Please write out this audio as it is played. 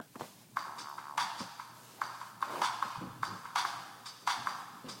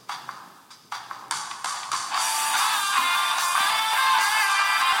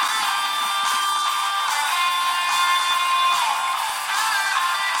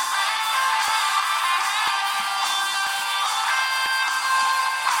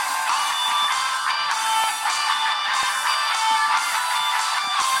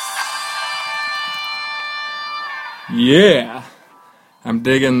Yeah, I'm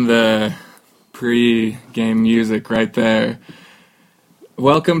digging the pre-game music right there.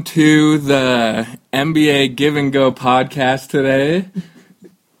 Welcome to the NBA Give and Go podcast today.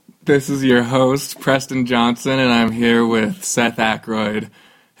 This is your host, Preston Johnson, and I'm here with Seth Ackroyd.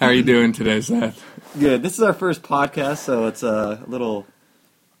 How are you doing today, Seth? Good. This is our first podcast, so it's a little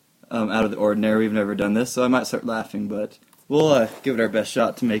out of the ordinary. We've never done this, so I might start laughing, but we'll give it our best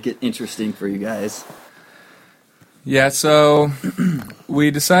shot to make it interesting for you guys. Yeah, so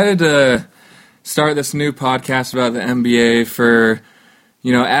we decided to start this new podcast about the NBA for,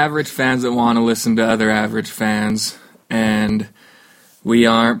 average fans that want to listen to other average fans. And we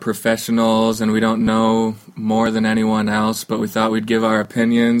aren't professionals and we don't know more than anyone else, but we thought we'd give our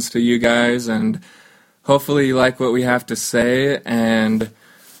opinions to you guys and hopefully you like what we have to say. And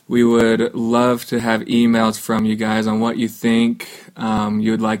we would love to have emails from you guys on what you think you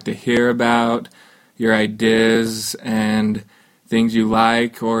would like to hear about, your ideas and things you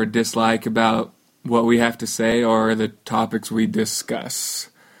like or dislike about what we have to say or the topics we discuss.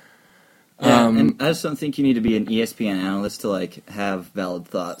 Yeah, and I just don't think you need to be an ESPN analyst to have valid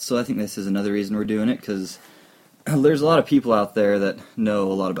thoughts. So I think this is another reason we're doing it, because there's a lot of people out there that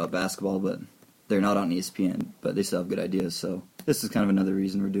know a lot about basketball, but they're not on ESPN, but they still have good ideas. So this is kind of another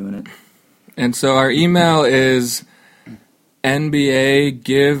reason we're doing it. And so our email is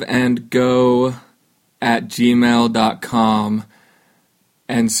nbagiveandgo@gmail.com.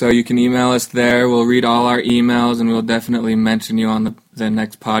 And so you can email us there. We'll read all our emails, and we'll definitely mention you on the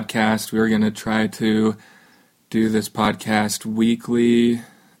next podcast. We're going to try to do this podcast weekly,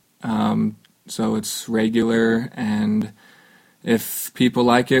 so it's regular. And if people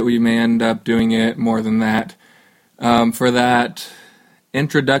like it, we may end up doing it more than that. For that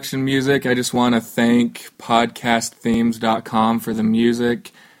introduction music, I just want to thank podcastthemes.com for the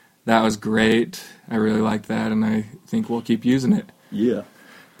music. That was great. I really like that, and I think we'll keep using it. Yeah.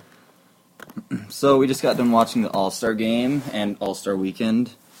 So we just got done watching the All-Star Game and All-Star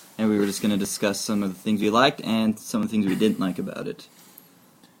Weekend, and we were just going to discuss some of the things we liked and some of the things we didn't like about it.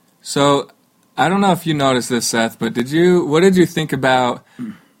 So, I don't know if you noticed this, Seth, but what did you think about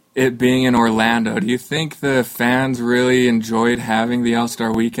it being in Orlando? Do you think the fans really enjoyed having the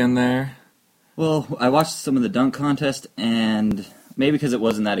All-Star Weekend there? Well, I watched some of the dunk contest, and maybe because it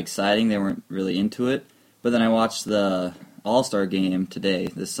wasn't that exciting, they weren't really into it. But then I watched the All-Star Game today,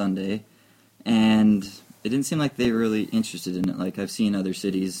 this Sunday, and it didn't seem like they were really interested in it. I've seen other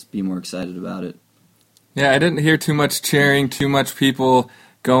cities be more excited about it. Yeah, I didn't hear too much cheering, too much people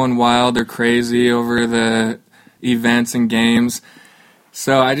going wild or crazy over the events and games.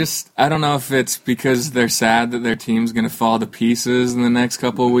 So I don't know if it's because they're sad that their team's going to fall to pieces in the next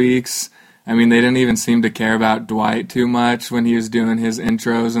couple of weeks. I mean, they didn't even seem to care about Dwight too much when he was doing his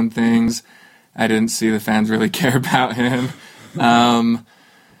intros and things. I didn't see the fans really care about him.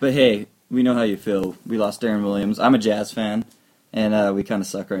 But hey, we know how you feel. We lost Darren Williams. I'm a Jazz fan, and we kind of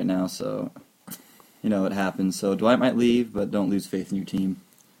suck right now, so, it happens. So Dwight might leave, but don't lose faith in your team.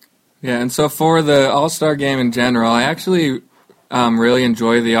 Yeah, and so for the All-Star Game in general, I actually really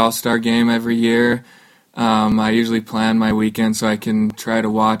enjoy the All-Star Game every year. I usually plan my weekend so I can try to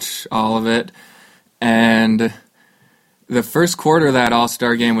watch all of it. And the first quarter of that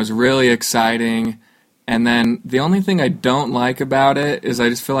All-Star Game was really exciting. And then the only thing I don't like about it is I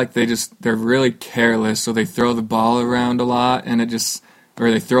just feel like they're really careless. So they throw the ball around a lot and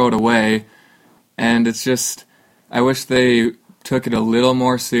or they throw it away. And it's just, I wish they took it a little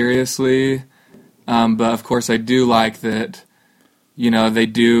more seriously. But of course I do like that, they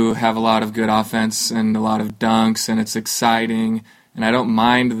do have a lot of good offense and a lot of dunks and it's exciting. And I don't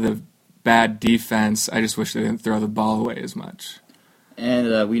mind the bad defense. I just wish they didn't throw the ball away as much.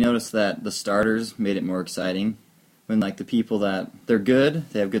 And we noticed that the starters made it more exciting. When, the people that, they're good,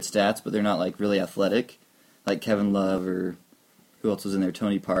 they have good stats, but they're not, really athletic. Like Kevin Love or who else was in there,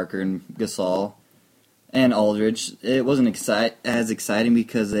 Tony Parker and Gasol and Aldridge. It wasn't as exciting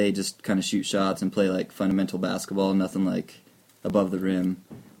because they just kind of shoot shots and play, fundamental basketball, nothing, above the rim.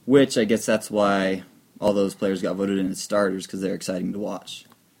 Which I guess that's why all those players got voted in as starters, because they're exciting to watch.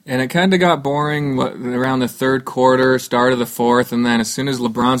 And it kind of got boring around the third quarter, start of the fourth, and then as soon as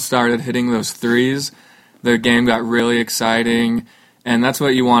LeBron started hitting those threes, the game got really exciting, and that's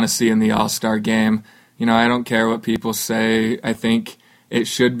what you want to see in the All-Star Game. I don't care what people say. I think it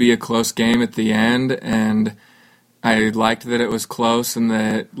should be a close game at the end, and I liked that it was close and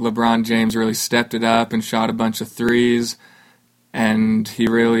that LeBron James really stepped it up and shot a bunch of threes, and he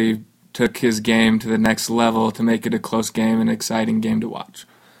really took his game to the next level to make it a close game and an exciting game to watch.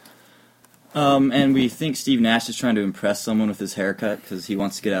 And we think Steve Nash is trying to impress someone with his haircut because he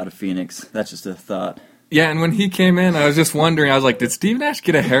wants to get out of Phoenix. That's just a thought. Yeah, and when he came in, I was just wondering, I was like, did Steve Nash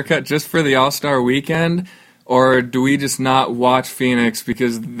get a haircut just for the All-Star weekend? Or do we just not watch Phoenix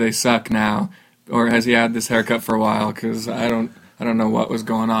because they suck now? Or has he had this haircut for a while? Because I don't know what was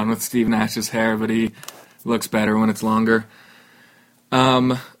going on with Steve Nash's hair, but he looks better when it's longer.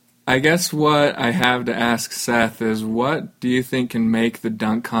 I guess what I have to ask Seth is, what do you think can make the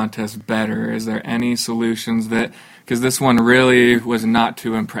dunk contest better? Is there any solutions that, because this one really was not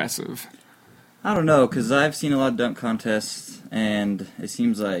too impressive? I don't know, because I've seen a lot of dunk contests, and it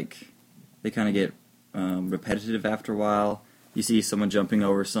seems like they kind of get repetitive after a while. You see someone jumping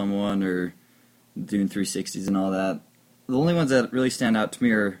over someone or doing 360s and all that. The only ones that really stand out to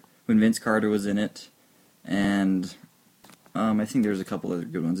me are when Vince Carter was in it, and I think there's a couple other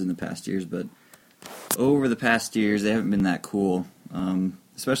good ones in the past years, but over the past years, they haven't been that cool.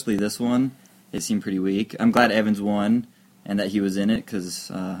 Especially this one, it seemed pretty weak. I'm glad Evans won and that he was in it because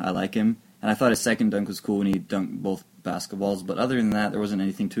I like him. And I thought his second dunk was cool when he dunked both basketballs, but other than that, there wasn't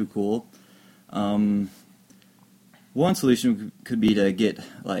anything too cool. One solution could be to get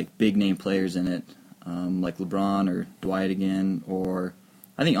like big name players in it, like LeBron or Dwight again, or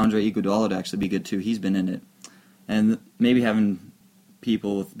I think Andre Iguodala would actually be good too. He's been in it. And maybe having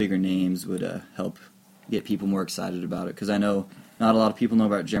people with bigger names would help get people more excited about it. Because I know not a lot of people know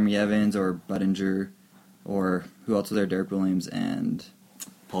about Jeremy Evans or Budinger or who else was there, Derek Williams and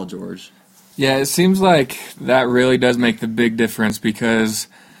Paul George. Yeah, it seems like that really does make the big difference because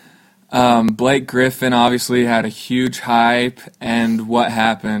Blake Griffin obviously had a huge hype, and what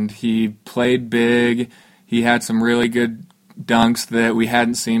happened? He played big. He had some really good dunks that we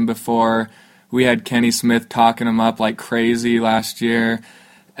hadn't seen before. We had Kenny Smith talking him up like crazy last year,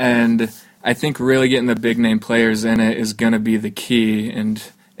 and I think really getting the big-name players in it is going to be the key, and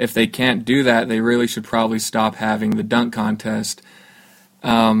if they can't do that, they really should probably stop having the dunk contest,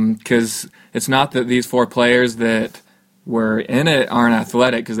 because it's not that these four players that were in it aren't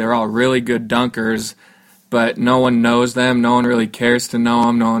athletic, because they're all really good dunkers, but no one knows them, no one really cares to know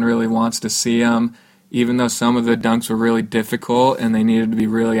them, no one really wants to see them, even though some of the dunks were really difficult and they needed to be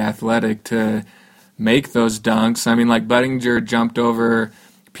really athletic to make those dunks. I mean, like Budinger jumped over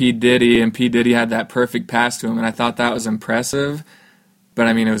P. Diddy, and P. Diddy had that perfect pass to him, and I thought that was impressive. But,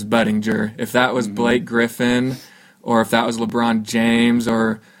 I mean, it was Budinger. If that was Blake Griffin, or if that was LeBron James,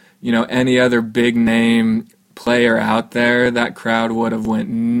 or, you know, any other big-name player out there, that crowd would have went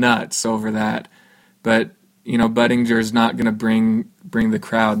nuts over that. But, you know, Budinger's not going to bring the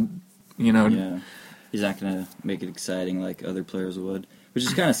crowd, you know. Yeah. He's not going to make it exciting like other players would, which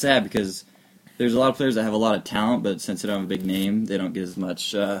is kind of sad because there's a lot of players that have a lot of talent, but since they don't have a big name, they don't get as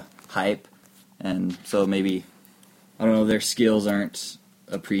much hype, and so maybe, I don't know, their skills aren't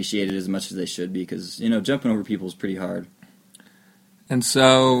appreciated as much as they should be because, you know, jumping over people is pretty hard. And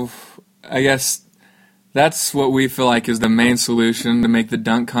so I guess that's what we feel like is the main solution to make the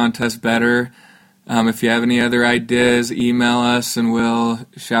dunk contest better. If you have any other ideas, email us and we'll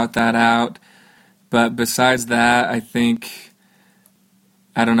shout that out. But besides that, I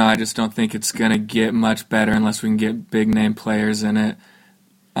just don't think it's going to get much better unless we can get big-name players in it.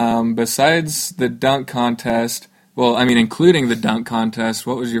 Besides the dunk contest, including the dunk contest,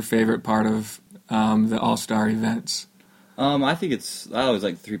 what was your favorite part of the All-Star events? I always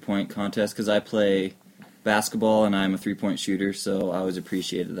like the three-point contest because I play basketball and I'm a three-point shooter, so I always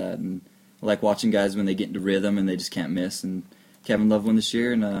appreciated that. And I like watching guys when they get into rhythm and they just can't miss. And Kevin Love won this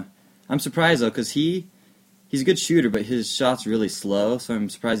year, and I'm surprised, though, because he's a good shooter, but his shot's really slow, so I'm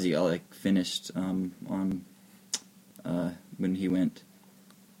surprised he finished when he went.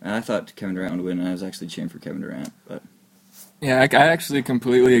 And I thought Kevin Durant would win, and I was actually cheering for Kevin Durant. But yeah, I actually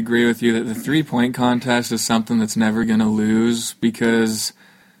completely agree with you that the three-point contest is something that's never going to lose because,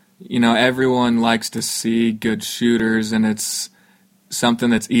 you know, everyone likes to see good shooters, and it's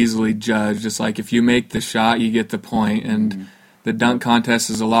something that's easily judged. It's like if you make the shot, you get the point, and the dunk contest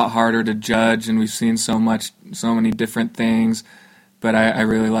is a lot harder to judge, and we've seen so many different things. But I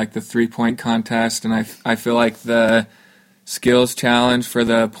really like the three-point contest, and I feel like the skills challenge for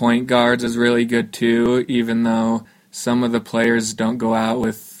the point guards is really good too, even though some of the players don't go out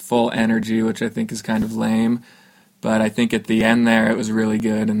with full energy, which I think is kind of lame. But I think at the end there it was really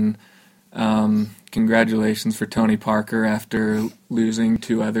good, and congratulations for Tony Parker after losing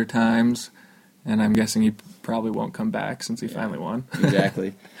 2 other times. And I'm guessing he probably won't come back since he finally won.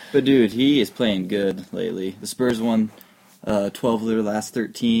 Exactly. But, dude, he is playing good lately. The Spurs won 12 of their last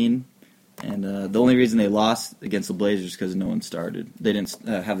 13, and the only reason they lost against the Blazers is because no one started. They didn't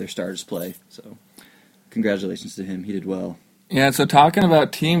have their starters play. So, congratulations to him. He did well. Yeah, so talking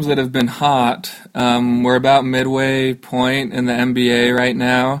about teams that have been hot, we're about midway point in the NBA right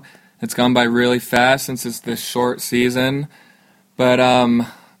now, It's gone by really fast since it's this short season. But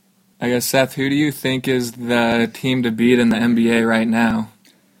I guess, Seth, who do you think is the team to beat in the NBA right now?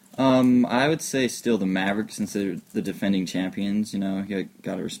 I would say still the Mavericks since they're the defending champions. You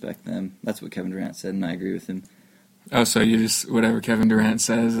got to respect them. That's what Kevin Durant said, and I agree with him. Oh, so you just, whatever Kevin Durant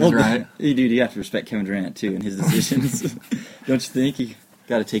says is right? You have to respect Kevin Durant, too, and his decisions. Don't you think? You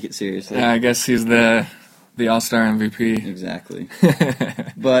got to take it seriously. Yeah, I guess he's the All-Star MVP. Exactly.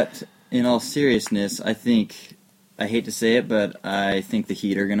 But in all seriousness, I hate to say it, but I think the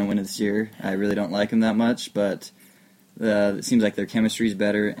Heat are going to win it this year. I really don't like them that much, but it seems like their chemistry is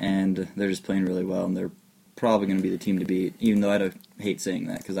better, and they're just playing really well, and they're probably going to be the team to beat, even though I hate saying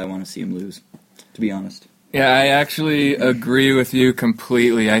that because I want to see them lose, to be honest. Yeah, I actually agree with you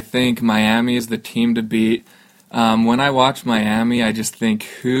completely. I think Miami is the team to beat. When I watch Miami, I just think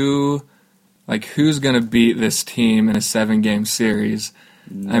who's going to beat this team in a 7-game series?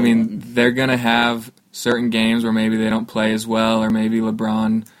 No I mean, one. they're going to have certain games where maybe they don't play as well, or maybe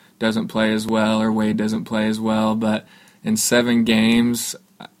LeBron doesn't play as well, or Wade doesn't play as well, but in 7 games,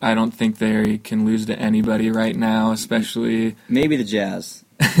 I don't think they can lose to anybody right now, especially... Maybe the Jazz.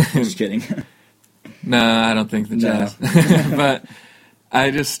 Just kidding. No, I don't think the Jazz. No. But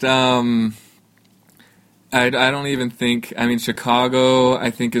I just, I don't even think, I mean, Chicago, I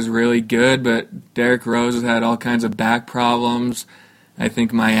think, is really good, but Derrick Rose has had all kinds of back problems. I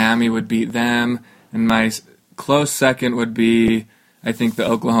think Miami would beat them. And my close second would be, I think the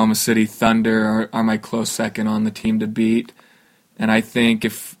Oklahoma City Thunder are my close second on the team to beat. And I think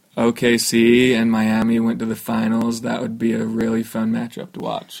if OKC and Miami went to the finals, that would be a really fun matchup to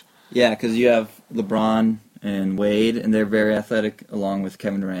watch. Yeah, because you have LeBron and Wade, and they're very athletic, along with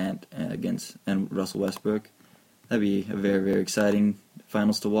Kevin Durant and Russell Westbrook. That'd be a very, very exciting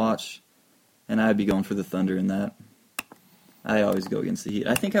finals to watch, and I'd be going for the Thunder in that. I always go against the Heat.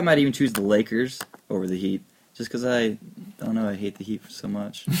 I think I might even choose the Lakers over the Heat, just because I don't know, I hate the Heat so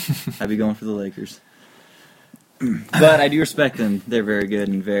much. I'd be going for the Lakers. But I do respect them. They're very good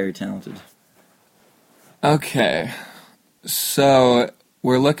and very talented. Okay, so...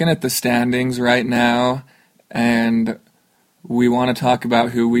 we're looking at the standings right now, and we want to talk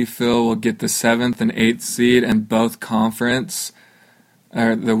about who we feel will get the 7th and 8th seed in both conference,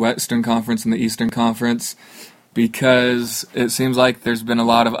 or the Western Conference and the Eastern Conference, because it seems like there's been a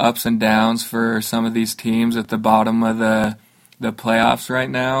lot of ups and downs for some of these teams at the bottom of the playoffs right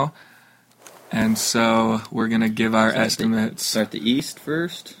now. And so we're going to give our estimates. Start the East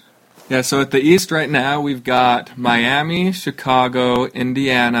first. Yeah, so at the East right now, we've got Miami, Chicago,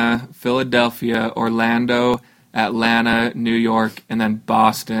 Indiana, Philadelphia, Orlando, Atlanta, New York, and then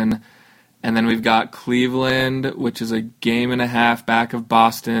Boston. And then we've got Cleveland, which is a game and a half back of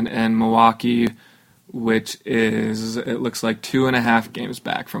Boston, and Milwaukee, which is, it looks like 2.5 games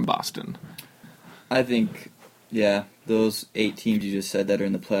back from Boston. I think, yeah, those 8 teams you just said that are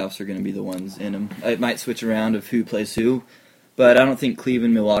in the playoffs are going to be the ones in them. It might switch around of who plays who. But I don't think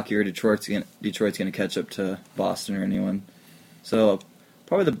Cleveland, Milwaukee, or Detroit's going to catch up to Boston or anyone. So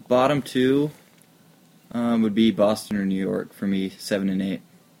probably the bottom 2 would be Boston or New York for me, 7 and 8.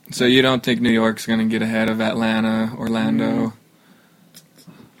 So you don't think New York's going to get ahead of Atlanta, Orlando?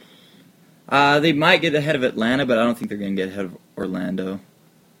 They might get ahead of Atlanta, but I don't think they're going to get ahead of Orlando.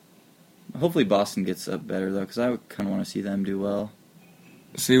 Hopefully Boston gets up better, though, because I kind of want to see them do well.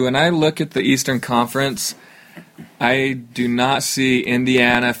 See, when I look at the Eastern Conference, I do not see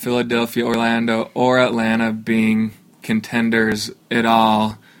Indiana, Philadelphia, Orlando, or Atlanta being contenders at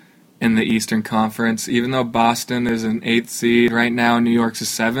all in the Eastern Conference. Even though Boston is an 8th seed right now, New York's a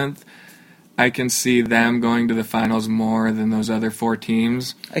 7th, I can see them going to the finals more than those other 4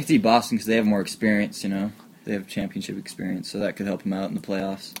 teams. I can see Boston because they have more experience, They have championship experience, so that could help them out in the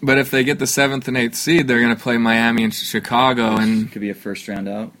playoffs. But if they get the 7th and 8th seed, they're going to play Miami and Chicago. And could be a first round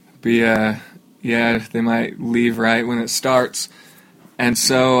out. Yeah, they might leave right when it starts. And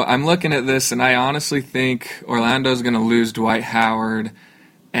so I'm looking at this, and I honestly think Orlando's going to lose Dwight Howard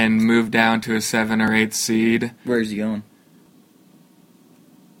and move down to a 7 or 8 seed. Where's he going?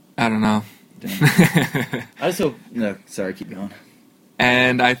 I don't know. I just hope... No, sorry, keep going.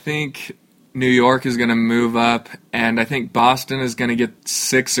 And I think New York is going to move up, and I think Boston is going to get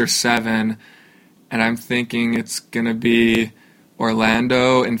 6 or 7, and I'm thinking it's going to be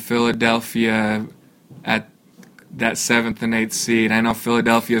Orlando and Philadelphia at that 7th and 8th seed. I know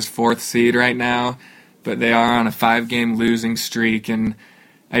Philadelphia's 4th seed right now, but they are on a 5-game losing streak, and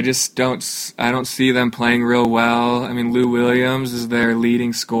I just don't see them playing real well. I mean, Lou Williams is their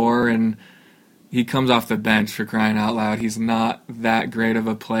leading scorer, and he comes off the bench, for crying out loud. He's not that great of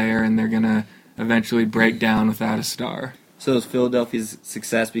a player, and they're going to eventually break down without a star. So is Philadelphia's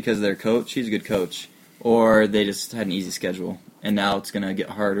success because of their coach? He's a good coach. Or they just had an easy schedule, and now it's going to get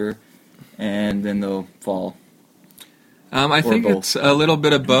harder, and then they'll fall? I think both. it's a little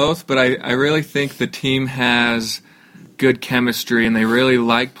bit of both, but I really think the team has good chemistry, and they really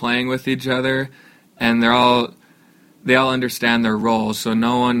like playing with each other, and they all understand their roles, so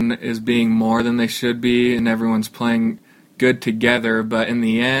no one is being more than they should be, and everyone's playing good together, but in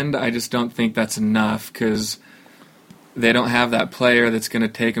the end, I just don't think that's enough, because they don't have that player that's going to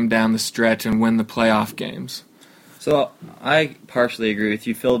take them down the stretch and win the playoff games. So I partially agree with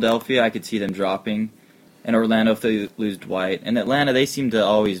you. Philadelphia, I could see them dropping. And Orlando, if they lose Dwight. And Atlanta, they seem to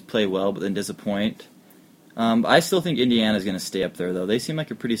always play well, but then disappoint. I still think Indiana's going to stay up there, though. They seem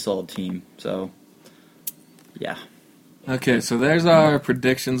like a pretty solid team. So, yeah. Okay, so there's our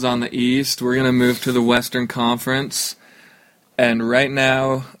predictions on the East. We're going to move to the Western Conference. And right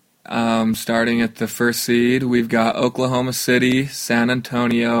now, starting at the first seed, we've got Oklahoma City, San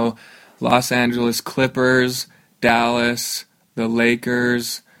Antonio, Los Angeles Clippers, Dallas, the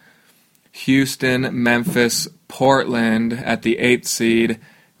Lakers, Houston, Memphis, Portland at the 8th seed.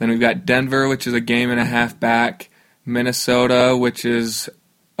 Then we've got Denver, which is a game and a half back. Minnesota,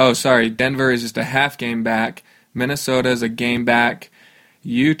 Denver is just a half game back. Minnesota is a game back.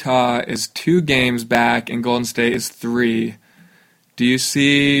 Utah is 2 games back, and Golden State is 3. Do you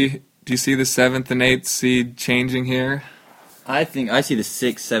see the 7th and 8th seed changing here? I see the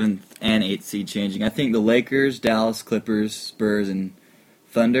 6th, 7th, and 8th seed changing. I think the Lakers, Dallas, Clippers, Spurs, and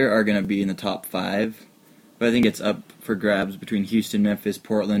Thunder are going to be in the top 5. But I think it's up for grabs between Houston, Memphis,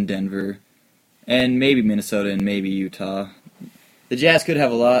 Portland, Denver, and maybe Minnesota and maybe Utah. The Jazz could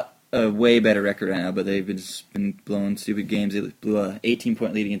have a way better record right now, but they've just been blowing stupid games. They blew a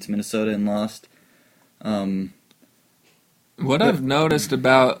 18-point lead against Minnesota and lost. What I've noticed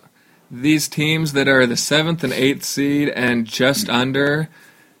about these teams that are the 7th and 8th seed and just under,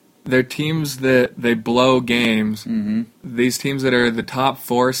 they're teams that they blow games. Mm-hmm. These teams that are the top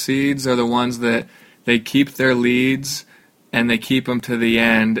 4 seeds are the ones that they keep their leads and they keep them to the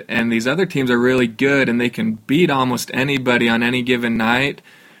end. And these other teams are really good and they can beat almost anybody on any given night,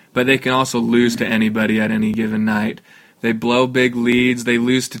 but they can also lose to anybody at any given night. They blow big leads. They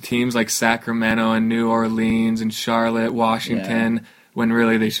lose to teams like Sacramento and New Orleans and Charlotte, Washington, when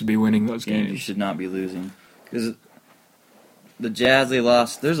really they should be winning those games. You should not be losing. Because the Jazz, they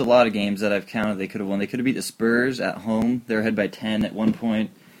lost. There's a lot of games that I've counted they could have won. They could have beat the Spurs at home. They were ahead by 10 at one point.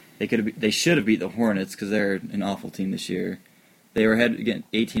 They should have beat the Hornets because they're an awful team this year. They were ahead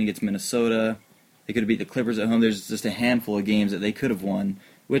 18 against Minnesota. They could have beat the Clippers at home. There's just a handful of games that they could have won,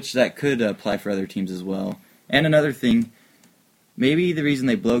 which that could apply for other teams as well. And another thing, maybe the reason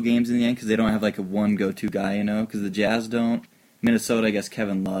they blow games in the end because they don't have like a one go-to guy, because the Jazz don't. Minnesota, I guess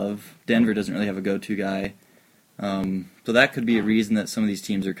Kevin Love. Denver doesn't really have a go-to guy. So that could be a reason that some of these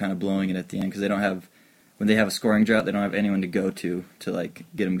teams are kind of blowing it at the end because they don't have, when they have a scoring drought, they don't have anyone to go to like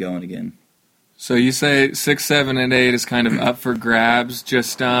get them going again. So you say 6, 7, and 8 is kind of up for grabs.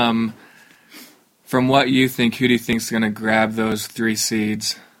 Just from what you think, who do you think is going to grab those 3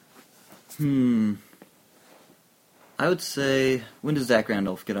 seeds? I would say, when does Zach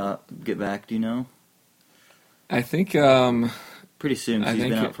Randolph get back? Do you know? I think pretty soon. Because he's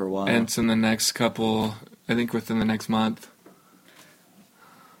been out for a while. And it's in the next couple. I think within the next month.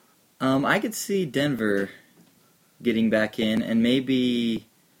 I could see Denver getting back in, and maybe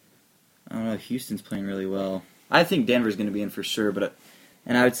I don't know. Houston's playing really well. I think Denver's going to be in for sure,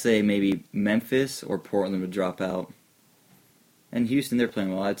 and I would say maybe Memphis or Portland would drop out. And Houston, they're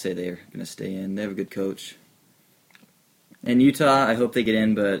playing well. I'd say they're going to stay in. They have a good coach. And Utah, I hope they get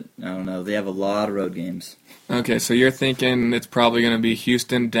in, but I don't know. They have a lot of road games. Okay, so you're thinking it's probably going to be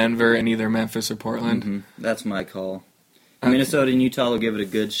Houston, Denver, and either Memphis or Portland? Mm-hmm. That's my call. Minnesota and Utah will give it a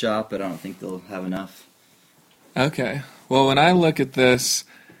good shot, but I don't think they'll have enough. Okay. Well, when I look at this,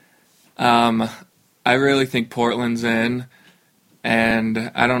 I really think Portland's in.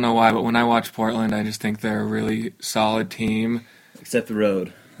 And I don't know why, but when I watch Portland, I just think they're a really solid team. Except the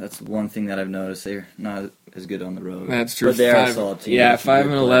road. That's one thing that I've noticed. They're not as good on the road. That's true. But they are a solid team. Yeah,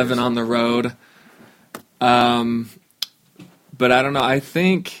 5-11 on the road. But I don't know. I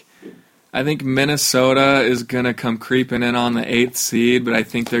think Minnesota is going to come creeping in on the 8th seed, but I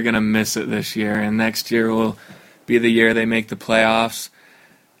think they're going to miss it this year. And next year will be the year they make the playoffs.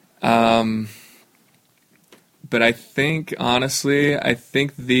 But I think, honestly,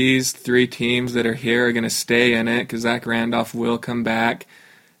 these 3 teams that are here are going to stay in it because Zach Randolph will come back,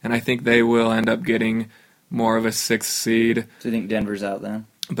 and I think they will end up getting more of a 6th seed. So you think Denver's out then?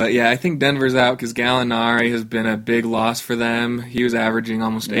 But yeah, I think Denver's out because Gallinari has been a big loss for them. He was averaging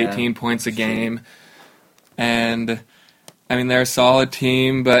almost 18 points a game. And I mean, they're a solid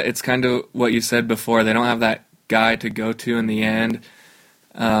team, but it's kind of what you said before. They don't have that guy to go to in the end.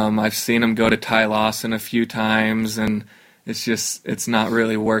 I've seen them go to Ty Lawson a few times, and it's not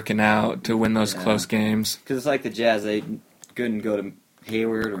really working out to win those close games. Because it's like the Jazz, they couldn't go to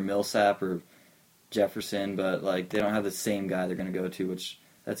Hayward or Millsap or Jefferson, but like they don't have the same guy they're going to go to, which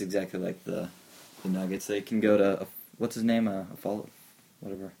that's exactly like the Nuggets. They can go to, what's his name? A follow,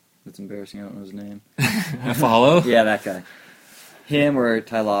 whatever. That's embarrassing. I don't know his name. A follow? Yeah, that guy. Him or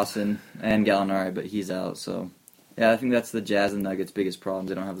Ty Lawson and Gallinari, but he's out. So, yeah, I think that's the Jazz and Nuggets' biggest problems.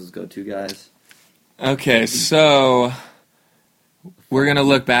 They don't have those go-to guys. Okay, so we're going to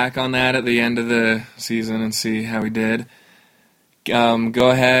look back on that at the end of the season and see how we did.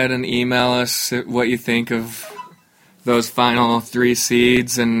 Go ahead and email us what you think of those final 3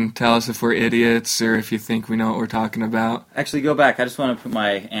 seeds and tell us if we're idiots or if you think we know what we're talking about. Actually, go back. I just want to put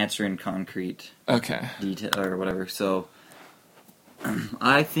my answer in concrete. Okay. Detail or whatever. So,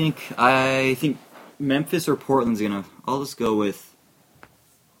 I think Memphis or Portland's gonna. I'll just go with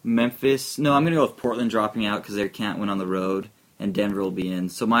Memphis. No, I'm gonna go with Portland dropping out because they can't win on the road, and Denver will be in.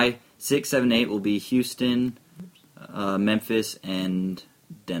 So my 6, 7, 8 will be Houston, Memphis, and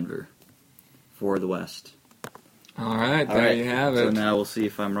Denver for the West. All right, there you have it. So now we'll see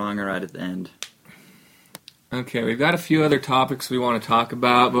if I'm wrong or right at the end. Okay, we've got a few other topics we want to talk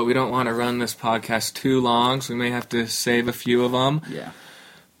about, but we don't want to run this podcast too long, so we may have to save a few of them. Yeah.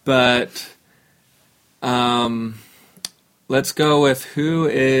 But let's go with who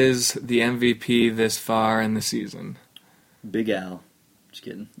is the MVP this far in the season. Big Al. Just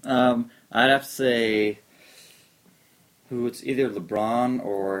kidding. I'd have to say it's either LeBron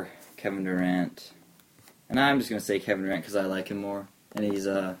or Kevin Durant. And I'm just going to say Kevin Durant because I like him more. And he's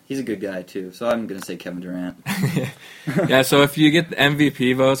a good guy, too. So I'm going to say Kevin Durant. Yeah, so if you get the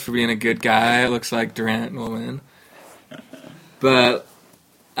MVP votes for being a good guy, it looks like Durant will win. But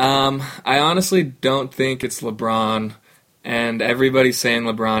I honestly don't think it's LeBron. And everybody's saying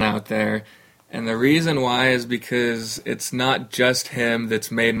LeBron out there. And the reason why is because it's not just him that's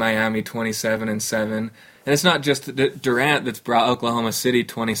made Miami 27-7. And it's not just Durant that's brought Oklahoma City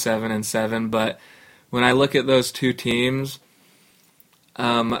 27-7. But when I look at those two teams,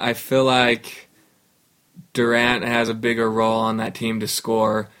 I feel like Durant has a bigger role on that team to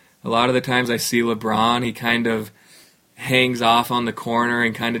score. A lot of the times I see LeBron, he kind of hangs off on the corner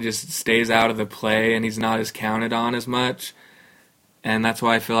and kind of just stays out of the play, and he's not as counted on as much. And that's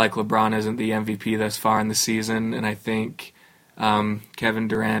why I feel like LeBron isn't the MVP thus far in the season, and I think Kevin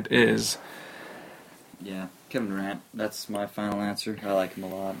Durant is. Yeah, Kevin Durant. That's my final answer. I like him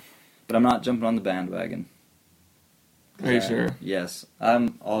a lot. But I'm not jumping on the bandwagon. Are you sure? Yes.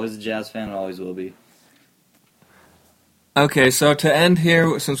 I'm always a Jazz fan and always will be. Okay, so to end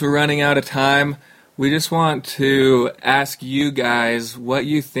here, since we're running out of time, we just want to ask you guys what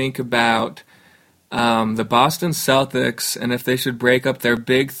you think about the Boston Celtics and if they should break up their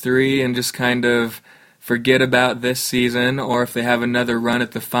big three and just kind of forget about this season, or if they have another run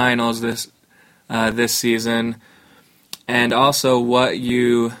at the finals this season. And also what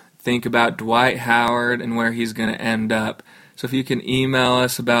you think about Dwight Howard and where he's going to end up. So if you can email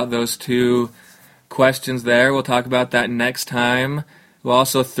us about those 2 questions there, we'll talk about that next time. We'll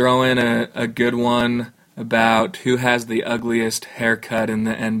also throw in a good one about who has the ugliest haircut in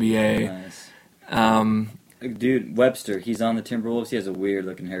the NBA. Nice. Dude, Webster, he's on the Timberwolves. He has a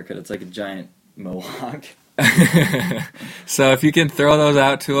weird-looking haircut. It's like a giant mohawk. So if you can throw those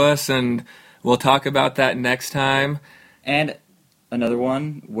out to us, and we'll talk about that next time. And another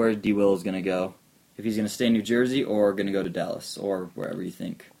one, where D. Will is going to go. If he's going to stay in New Jersey or going to go to Dallas or wherever you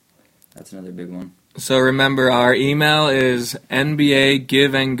think. That's another big one. So remember, our email is NBA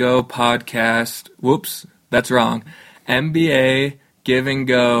Give and Go Podcast. Whoops, that's wrong. NBA Give and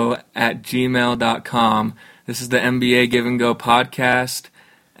Go @gmail.com. This is the NBA Give and Go Podcast,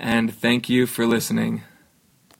 and thank you for listening.